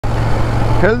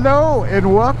Hello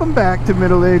and welcome back to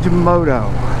Middle Age Moto.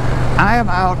 I am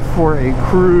out for a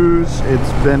cruise.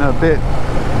 It's been a bit,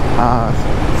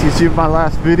 as you see in my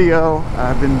last video,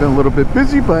 I've been a little bit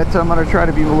busy, but I'm going to try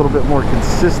to be a little bit more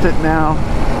consistent now.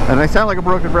 And I sound like a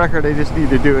broken record, I just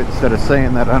need to do it instead of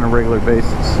saying that on a regular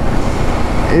basis.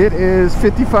 It is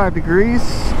 55 degrees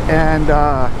and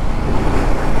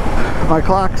my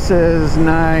clock says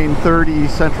 9:30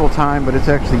 Central Time, but it's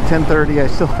actually 10:30. I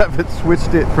still haven't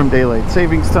switched it from daylight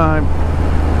savings time.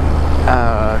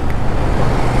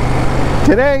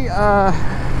 Today,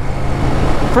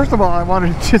 first of all, I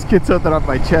wanted to just get something off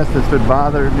my chest that's been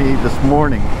bothering me this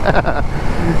morning.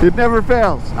 It never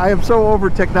fails. I am so over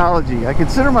technology. I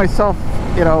consider myself,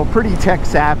 you know, pretty tech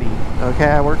savvy. Okay,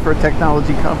 I work for a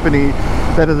technology company.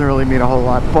 That doesn't really mean a whole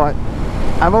lot, but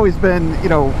I've always been, you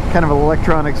know, kind of an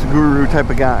electronics guru type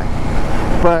of guy.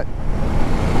 But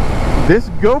this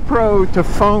GoPro to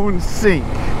phone sync,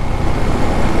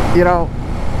 you know,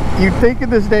 you'd think in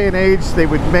this day and age they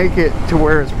would make it to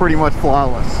where it's pretty much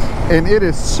flawless. And it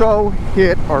is so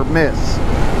hit or miss.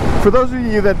 For those of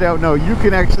you that don't know, you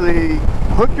can actually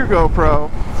hook your GoPro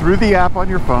through the app on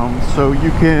your phone. So you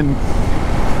can,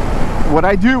 what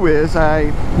I do is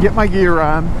I get my gear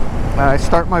on, I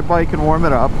start my bike and warm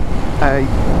it up. I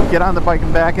get on the bike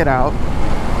and back it out.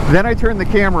 Then I turn the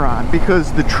camera on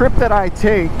because the trip that I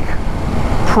take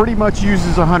pretty much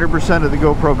uses 100% of the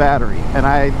GoPro battery, and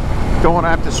I don't want to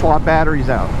have to swap batteries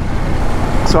out.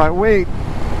 So I wait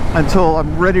until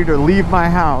I'm ready to leave my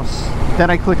house,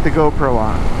 then I click the GoPro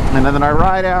on. And then I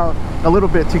ride out a little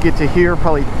bit to get to here,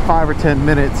 probably 5 or 10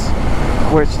 minutes,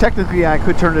 which technically I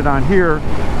could turn it on here,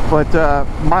 but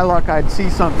my luck, I'd see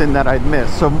something that I'd miss.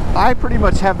 So I pretty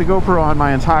much have the GoPro on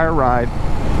my entire ride,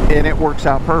 and it works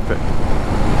out perfect.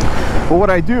 But what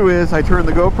I do is I turn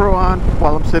the GoPro on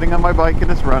while I'm sitting on my bike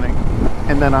and it's running,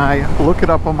 and then I look it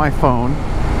up on my phone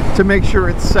to make sure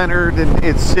it's centered and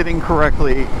it's sitting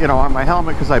correctly, you know, on my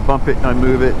helmet, because I bump it and I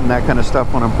move it and that kind of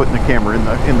stuff when I'm putting the camera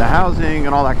in the housing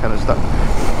and all that kind of stuff.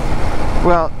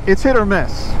 Well, it's hit or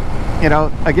miss. You know,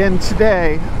 again,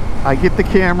 today I get the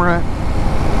camera,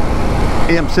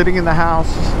 I'm sitting in the house,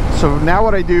 so now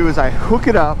what I do is I hook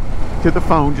it up to the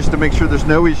phone just to make sure there's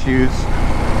no issues,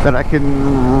 that I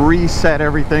can reset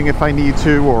everything if I need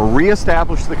to, or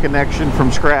reestablish the connection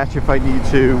from scratch if I need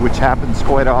to, which happens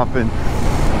quite often.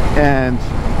 And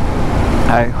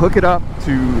I hook it up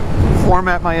to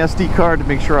format my SD card to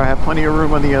make sure I have plenty of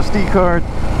room on the SD card,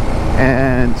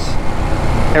 and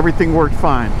everything worked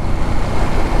fine.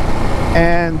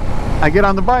 And I get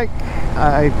on the bike,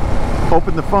 I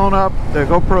open the phone up, the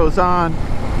GoPro's on,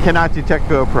 cannot detect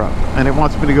GoPro, and it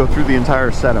wants me to go through the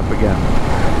entire setup again.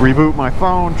 Reboot my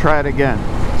phone, try it again.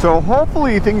 So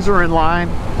hopefully things are in line.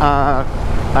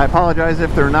 I apologize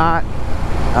if they're not.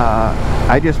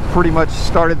 I just pretty much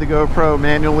started the GoPro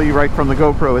manually right from the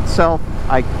GoPro itself.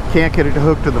 I can't get it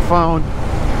hooked to the phone,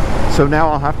 so now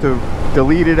I'll have to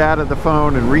delete it out of the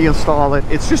phone and reinstall it.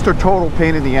 It's just a total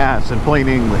pain in the ass in plain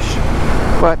English.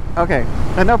 But okay,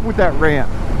 enough with that rant.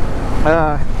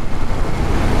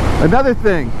 Another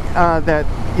thing that,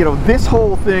 you know, this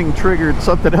whole thing triggered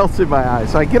something else in my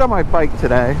eyes. So I get on my bike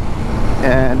today,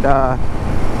 and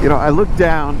you know, I look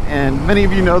down, and many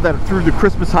of you know that through the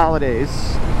Christmas holidays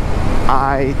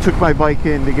I took my bike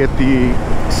in to get the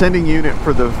sending unit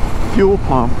for the fuel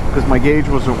pump because my gauge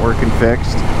wasn't working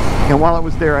fixed, and while I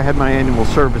was there I had my annual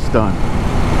service done.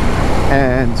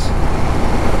 And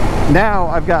now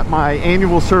I've got my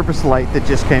annual service light that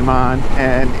just came on,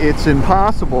 and it's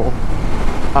impossible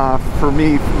for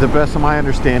me, the best of my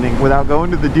understanding, without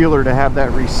going to the dealer to have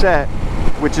that reset,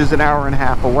 which is an hour and a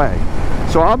half away.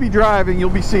 So I'll be driving, you'll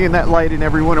be seeing that light in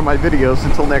every one of my videos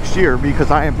until next year,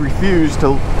 because I have refused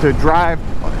to drive,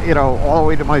 you know, all the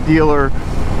way to my dealer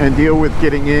and deal with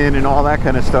getting in and all that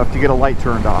kind of stuff to get a light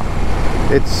turned off.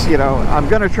 It's, you know, I'm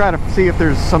going to try to see if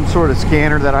there's some sort of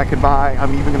scanner that I could buy.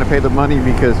 I'm even going to pay the money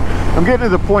because I'm getting to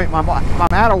the point, I'm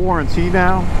out of warranty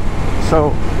now.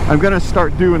 So I'm going to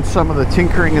start doing some of the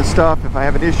tinkering and stuff. If I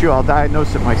have an issue, I'll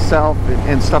diagnose it myself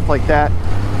and stuff like that.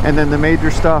 And then the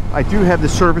major stuff, I do have the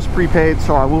service prepaid,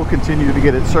 so I will continue to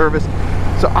get it serviced.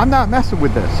 So I'm not messing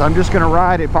with this. I'm just going to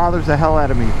ride. It bothers the hell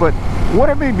out of me. But what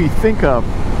it made me think of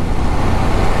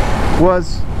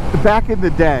was back in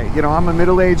the day, you know, I'm a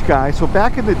middle-aged guy, so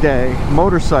back in the day,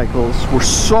 motorcycles were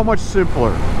so much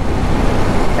simpler.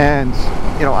 And,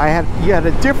 you know, you had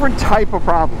a different type of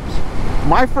problems.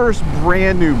 My first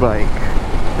brand new bike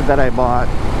that I bought,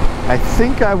 I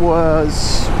think I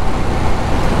was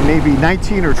maybe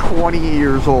 19 or 20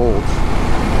 years old.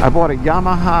 I bought a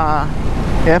Yamaha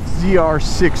FZR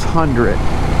 600.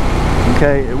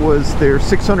 Okay, it was their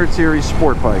 600 series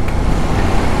sport bike.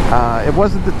 It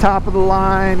wasn't the top of the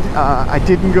line. I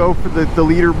didn't go for the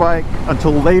leader bike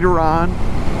until later on,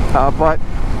 but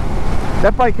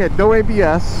that bike had no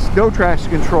ABS, no traction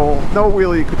control, no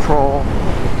wheelie control,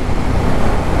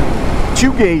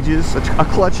 2 gauges, a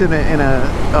clutch and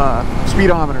a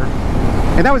speedometer,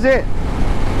 and that was it.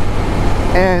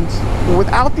 And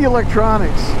without the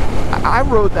electronics, I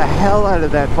rode the hell out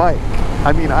of that bike.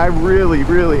 I mean, I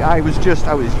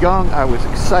was young, I was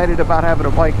excited about having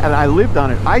a bike, and I lived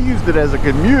on it. I used it as a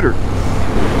commuter.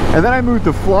 And then I moved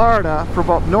to Florida from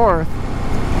up north,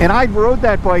 and I rode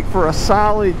that bike for a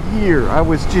solid year. It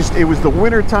was the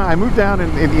winter time. I moved down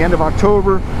in the end of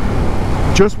October,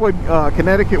 just when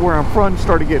Connecticut, where I'm from,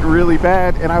 started getting really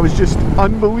bad, and I was just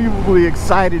unbelievably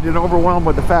excited and overwhelmed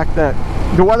with the fact that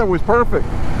the weather was perfect.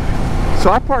 So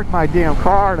I parked my damn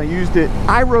car and I used it.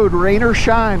 I rode rain or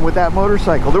shine with that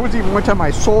motorcycle. There was even one time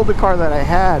I sold the car that I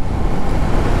had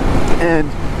and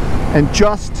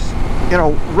just, you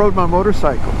know, rode my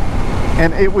motorcycle.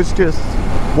 And it was just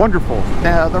wonderful.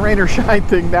 Now, the rain or shine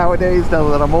thing nowadays, now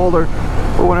that I'm older,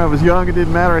 but when I was young, it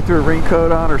didn't matter. I threw a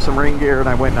raincoat on or some rain gear and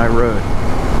I went and I rode.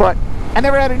 But I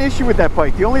never had an issue with that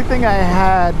bike. The only thing I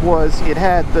had was it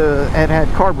had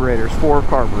carburetors, 4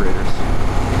 carburetors.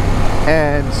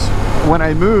 And when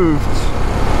I moved,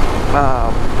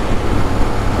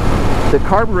 the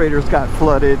carburetors got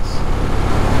flooded,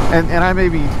 and I may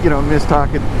be, you know,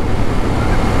 mistalking.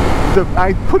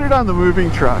 I put it on the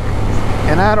moving truck,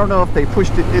 and I don't know if they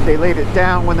pushed it, they laid it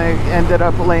down when they ended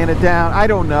up laying it down. I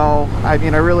don't know. I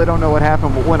mean, I really don't know what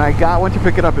happened, but when I went to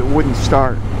pick it up, it wouldn't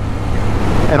start,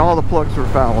 and all the plugs were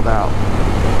fouled out.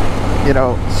 You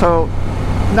know, so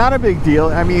not a big deal.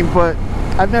 I mean, but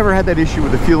I've never had that issue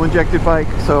with a fuel injected bike,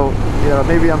 so, you know,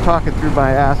 maybe I'm talking through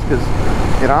my ass, because,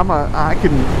 you know, I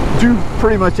can do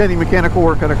pretty much any mechanical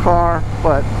work on a car,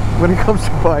 but when it comes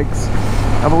to bikes,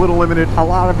 I'm a little limited. A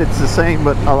lot of it's the same,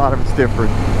 but a lot of it's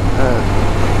different.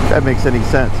 If that makes any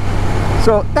sense.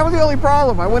 So that was the only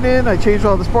problem. I went in, I changed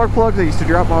all the spark plugs, I used to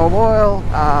drop my own oil.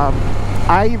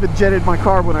 I even jetted my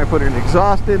carb when I put an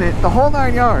exhaust in it. The whole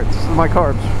 9 yards, my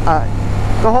carbs.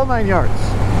 The whole 9 yards.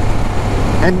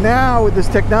 And now with this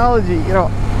technology, you know,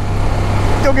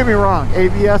 don't get me wrong,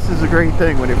 ABS is a great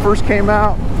thing. When it first came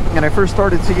out and I first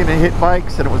started seeing it hit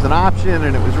bikes and it was an option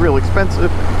and it was real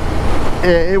expensive,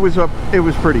 it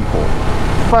was pretty cool.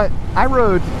 But I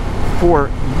rode for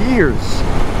years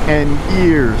and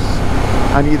years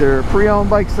on either pre-owned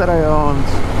bikes that I owned,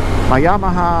 my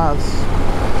Yamahas,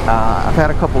 I've had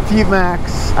a couple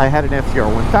V-Max, I had an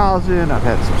FTR 1000, I've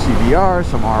had some CBRs,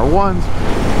 some R1s,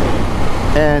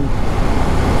 and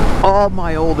all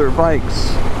my older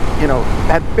bikes, you know,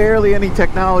 had barely any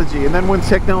technology. And then when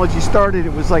technology started,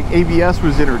 it was like ABS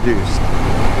was introduced.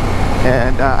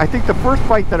 And I think the first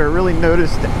bike that I really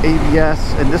noticed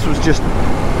ABS, and this was just,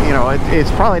 you know,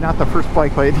 it's probably not the first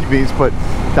bike by any means, but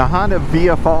the Honda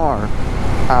VFR,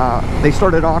 they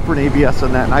started offering ABS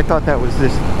on that, and I thought that was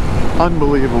just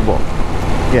unbelievable.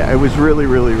 Yeah, it was really,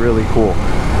 really, really cool.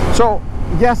 So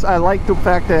yes, I like the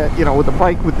fact that, you know, with a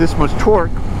bike with this much torque,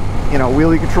 you know,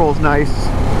 wheelie control is nice.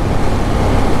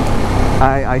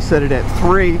 I set it at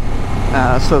 3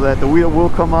 so that the wheel will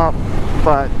come up,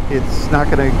 but it's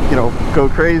not going to, you know, go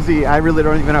crazy. I really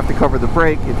don't even have to cover the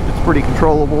brake. It's pretty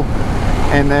controllable.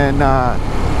 And then I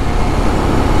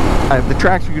have the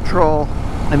traction control,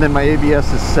 and then my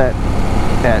ABS is set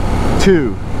at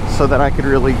 2 so that I could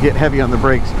really get heavy on the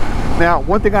brakes. Now,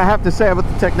 one thing I have to say about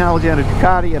the technology on a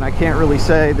Ducati, and I can't really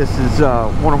say this is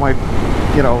one of my,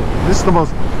 you know, this is the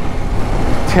most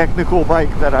technical bike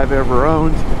that I've ever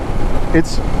owned.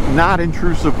 It's not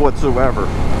intrusive whatsoever.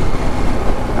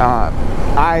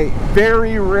 I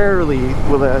very rarely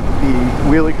will the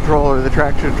wheelie control or the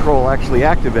traction control actually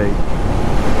activate.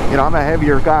 You know, I'm a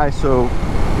heavier guy, so,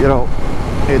 you know,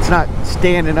 it's not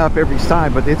standing up every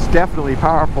time, but it's definitely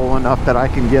powerful enough that I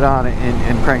can get on it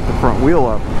and crank the front wheel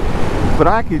up. But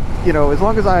I could, you know, as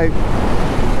long as I,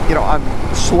 you know, I'm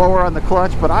slower on the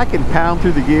clutch, but I can pound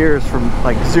through the gears from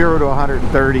like 0 to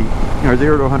 130 or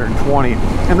 0 to 120,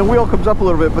 and the wheel comes up a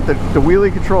little bit, but the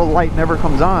wheelie control light never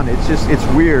comes on. It's just, it's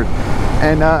weird.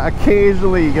 And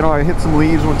occasionally, you know, I hit some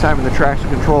leaves one time and the traction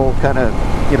control kind of,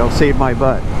 you know, saved my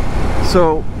butt.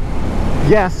 So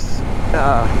yes,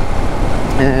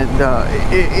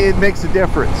 it makes a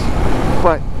difference,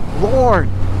 but Lord,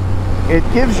 it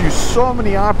gives you so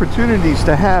many opportunities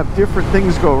to have different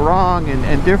things go wrong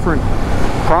and different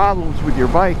problems with your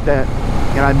bike that,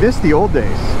 you know, I miss the old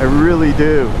days. I really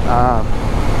do.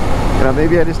 You know,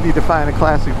 maybe I just need to find a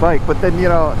classic bike. But then, you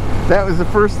know, that was the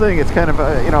first thing. It's kind of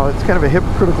a, you know, it's kind of a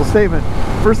hypocritical statement.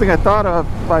 First thing I thought of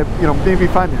by, you know, maybe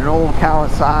finding an old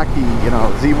Kawasaki, you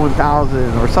know,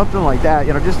 Z1000 or something like that,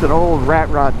 you know, just an old rat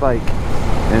rod bike,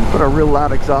 and put a real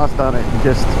loud exhaust on it, and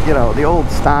just, you know, the old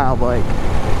style bike.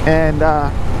 And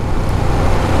I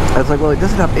was like, well, it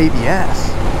doesn't have ABS.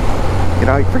 You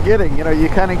know, forgetting, you know, you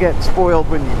kind of get spoiled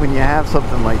when you have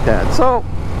something like that. So,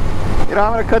 you know,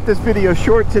 I'm going to cut this video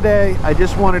short today. I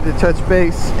just wanted to touch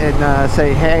base and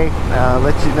say, hey,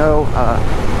 let you know,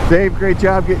 Dave, great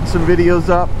job getting some videos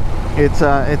up. It's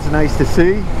nice to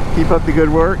see. Keep up the good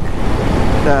work.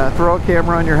 Throw a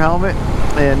camera on your helmet,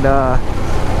 and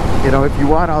you know, if you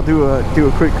want, I'll do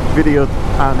a quick video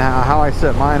on how I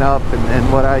set mine up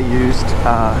and what I used.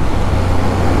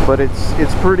 But it's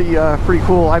pretty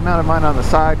cool. I mounted mine on the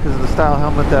side because of the style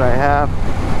helmet that I have.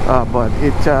 But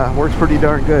it works pretty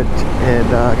darn good,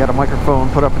 and I got a microphone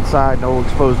put up inside, no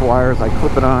exposed wires. I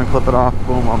clip it on, clip it off,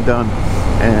 boom, I'm done,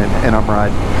 and I'm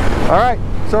riding. All right,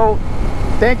 so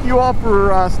thank you all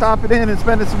for stopping in and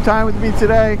spending some time with me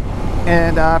today,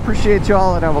 and I appreciate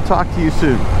y'all, and I will talk to you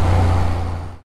soon.